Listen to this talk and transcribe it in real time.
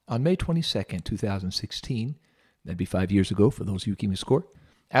On May 22nd, 2016, that'd be 5 years ago for those of you keeping score,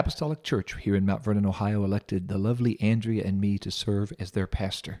 Apostolic Church here in Mount Vernon, Ohio, elected the lovely Andrea and me to serve as their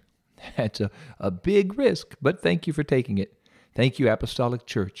pastor. That's a big risk, but thank you for taking it. Thank you, Apostolic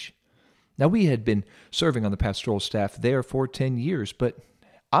Church. Now, we had been serving on the pastoral staff there for 10 years, but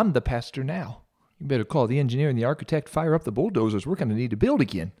I'm the pastor now. You better call the engineer and the architect, fire up the bulldozers. We're going to need to build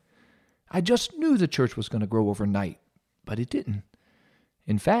again. I just knew the church was going to grow overnight, but it didn't.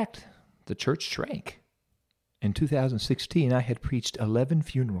 In fact, the church shrank. In 2016, I had preached 11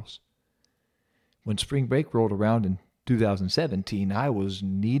 funerals. When spring break rolled around in 2017, I was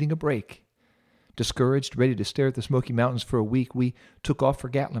needing a break. Discouraged, ready to stare at the Smoky Mountains for a week, we took off for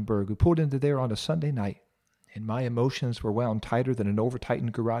Gatlinburg. We pulled into there on a Sunday night, and my emotions were wound tighter than an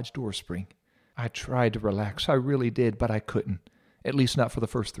over-tightened garage door spring. I tried to relax. I really did, but I couldn't, at least not for the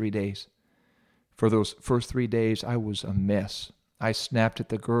first 3 days. For those first 3 days, I was a mess. I snapped at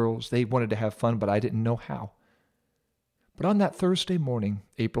the girls. They wanted to have fun, but I didn't know how. But on that Thursday morning,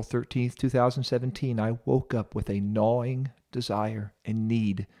 April 13th, 2017, I woke up with a gnawing desire and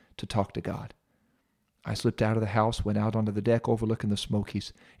need to talk to God. I slipped out of the house, went out onto the deck overlooking the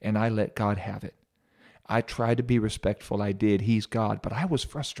Smokies, and I let God have it. I tried to be respectful. I did. He's God. But I was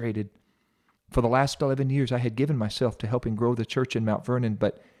frustrated. For the last 11 years, I had given myself to helping grow the church in Mount Vernon,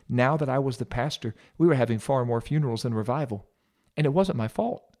 but now that I was the pastor, we were having far more funerals than revival. And it wasn't my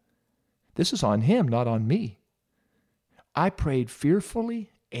fault. This is on him, not on me. I prayed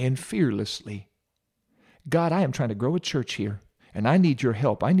fearfully and fearlessly. God, I am trying to grow a church here, and I need your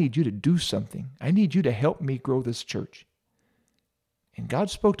help. I need you to do something. I need you to help me grow this church. And God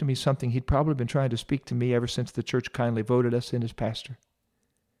spoke to me something he'd probably been trying to speak to me ever since the church kindly voted us in as pastor.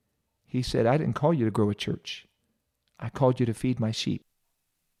 He said, I didn't call you to grow a church. I called you to feed my sheep.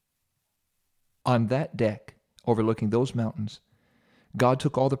 On that deck, overlooking those mountains, God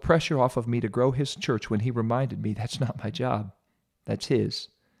took all the pressure off of me to grow his church when he reminded me that's not my job. That's his.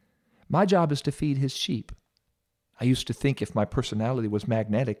 My job is to feed his sheep. I used to think if my personality was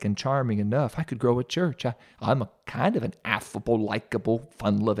magnetic and charming enough, I could grow a church. I'm a kind of an affable, likable,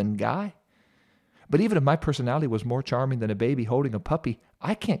 fun-loving guy. But even if my personality was more charming than a baby holding a puppy,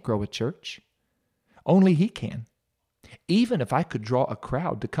 I can't grow a church. Only he can. Even if I could draw a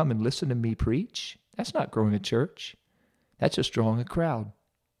crowd to come and listen to me preach, that's not growing a church. That's just drawing a crowd.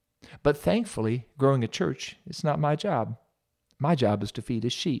 But thankfully, growing a church is not my job. My job is to feed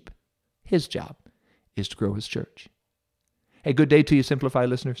his sheep. His job is to grow his church. Hey, good day to you, Simplify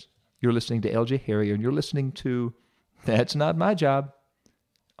listeners. You're listening to LJ Harrier, and you're listening to That's Not My Job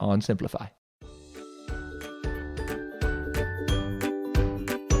on Simplify.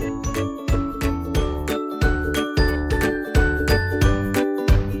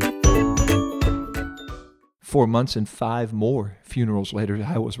 Four months and 5 more funerals later,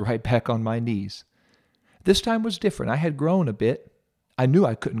 I was right back on my knees. This time was different. I had grown a bit. I knew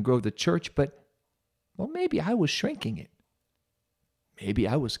I couldn't grow the church, but, well, maybe I was shrinking it. Maybe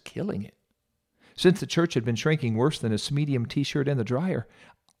I was killing it. Since the church had been shrinking worse than a medium t-shirt in the dryer,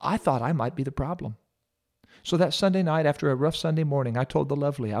 I thought I might be the problem. So that Sunday night, after a rough Sunday morning, I told the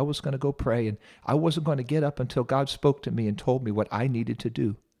lovely I was going to go pray, and I wasn't going to get up until God spoke to me and told me what I needed to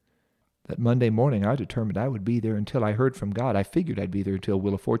do. That Monday morning, I determined I would be there until I heard from God. I figured I'd be there until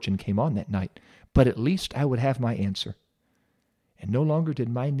Wheel of Fortune came on that night, but at least I would have my answer. And no longer did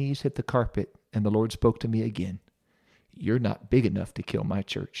my knees hit the carpet, and the Lord spoke to me again. You're not big enough to kill my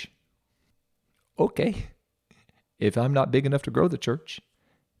church. Okay, if I'm not big enough to grow the church,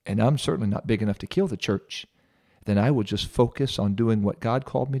 and I'm certainly not big enough to kill the church, then I will just focus on doing what God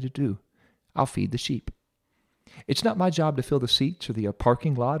called me to do. I'll feed the sheep. It's not my job to fill the seats or the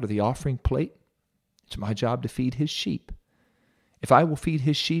parking lot or the offering plate. It's my job to feed his sheep. If I will feed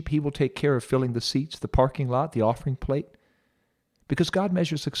his sheep, he will take care of filling the seats, the parking lot, the offering plate. Because God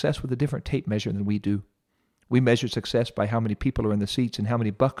measures success with a different tape measure than we do. We measure success by how many people are in the seats and how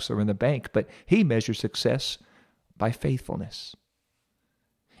many bucks are in the bank, but he measures success by faithfulness.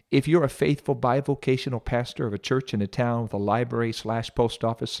 If you're a faithful bivocational pastor of a church in a town with a library/post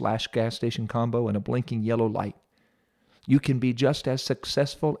office/gas station combo and a blinking yellow light, you can be just as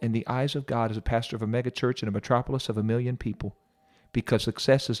successful in the eyes of God as a pastor of a megachurch in a metropolis of 1 million people, because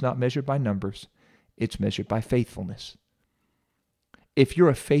success is not measured by numbers, it's measured by faithfulness. If you're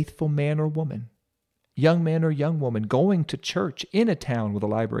a faithful man or woman, young man or young woman, going to church in a town with a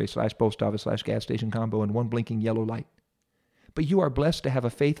library/post office/gas station combo and one blinking yellow light, but you are blessed to have a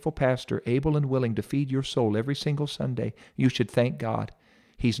faithful pastor able and willing to feed your soul every single Sunday, you should thank God.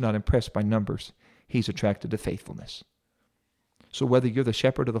 He's not impressed by numbers. He's attracted to faithfulness. So whether you're the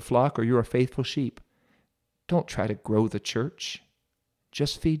shepherd of the flock or you're a faithful sheep, don't try to grow the church.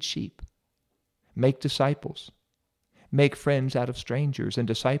 Just feed sheep. Make disciples. Make friends out of strangers and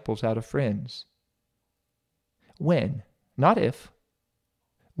disciples out of friends. When, not if,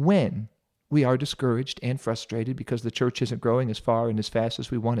 when we are discouraged and frustrated because the church isn't growing as far and as fast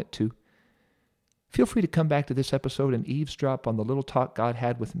as we want it to, feel free to come back to this episode and eavesdrop on the little talk God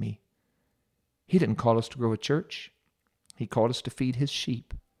had with me. He didn't call us to grow a church. He called us to feed his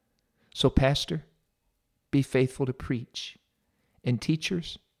sheep. So, pastor, be faithful to preach. And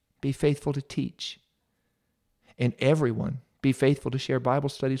teachers, be faithful to teach. And everyone, be faithful to share Bible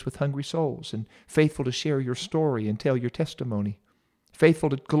studies with hungry souls, and faithful to share your story and tell your testimony. Faithful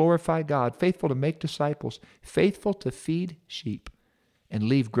to glorify God, faithful to make disciples, faithful to feed sheep, and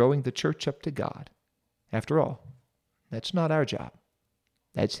leave growing the church up to God. After all, that's not our job.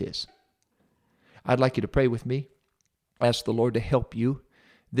 That's his. I'd like you to pray with me. Ask the Lord to help you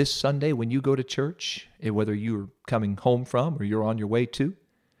this Sunday when you go to church, whether you're coming home from or you're on your way to.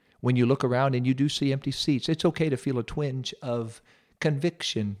 When you look around and you do see empty seats, it's okay to feel a twinge of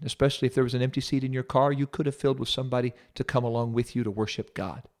conviction, especially if there was an empty seat in your car you could have filled with somebody to come along with you to worship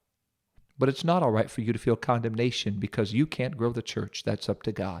God. But it's not all right for you to feel condemnation because you can't grow the church. That's up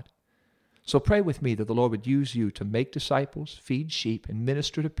to God. So pray with me that the Lord would use you to make disciples, feed sheep, and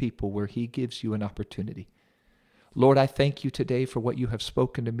minister to people where he gives you an opportunity. Lord, I thank you today for what you have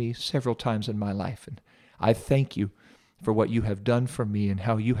spoken to me several times in my life. And I thank you for what you have done for me and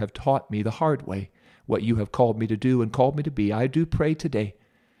how you have taught me the hard way what you have called me to do and called me to be. I do pray today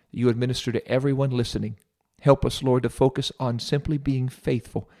that you would minister to everyone listening. Help us, Lord, to focus on simply being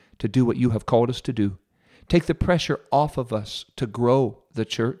faithful to do what you have called us to do. Take the pressure off of us to grow the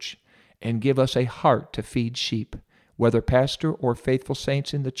church and give us a heart to feed sheep. Whether pastor or faithful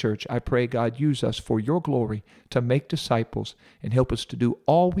saints in the church, I pray, God, use us for your glory to make disciples and help us to do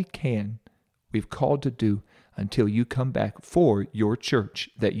all we can, we've called to do until you come back for your church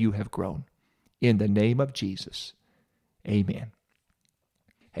that you have grown. In the name of Jesus, amen.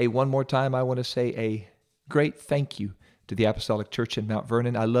 Hey, one more time, I want to say a great thank you to the Apostolic Church in Mount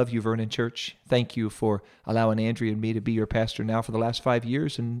Vernon. I love you, Vernon Church. Thank you for allowing Andrea and me to be your pastor now for the last 5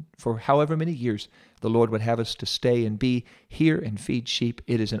 years and for however many years the Lord would have us to stay and be here and feed sheep.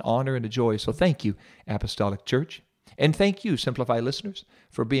 It is an honor and a joy. So thank you, Apostolic Church. And thank you, Simplify listeners,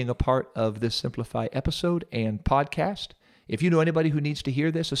 for being a part of this Simplify episode and podcast. If you know anybody who needs to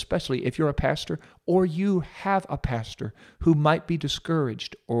hear this, especially if you're a pastor or you have a pastor who might be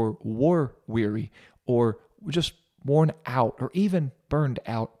discouraged or war weary or just worn out or even burned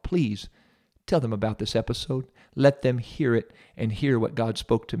out, please tell them about this episode. Let them hear it and hear what God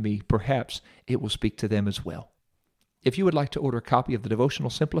spoke to me. Perhaps it will speak to them as well. If you would like to order a copy of the Devotional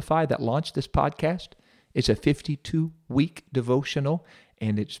Simplify that launched this podcast, it's a 52-week devotional,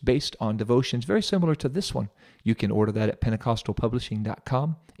 and it's based on devotions very similar to this one. You can order that at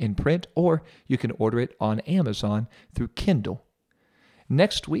pentecostalpublishing.com in print, or you can order it on Amazon through Kindle.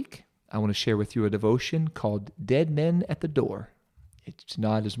 Next week, I want to share with you a devotion called Dead Men at the Door. It's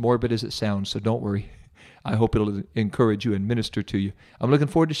not as morbid as it sounds, so don't worry. I hope it'll encourage you and minister to you. I'm looking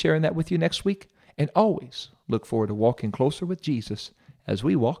forward to sharing that with you next week, and always look forward to walking closer with Jesus as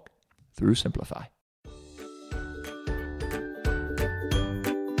we walk through Simplify.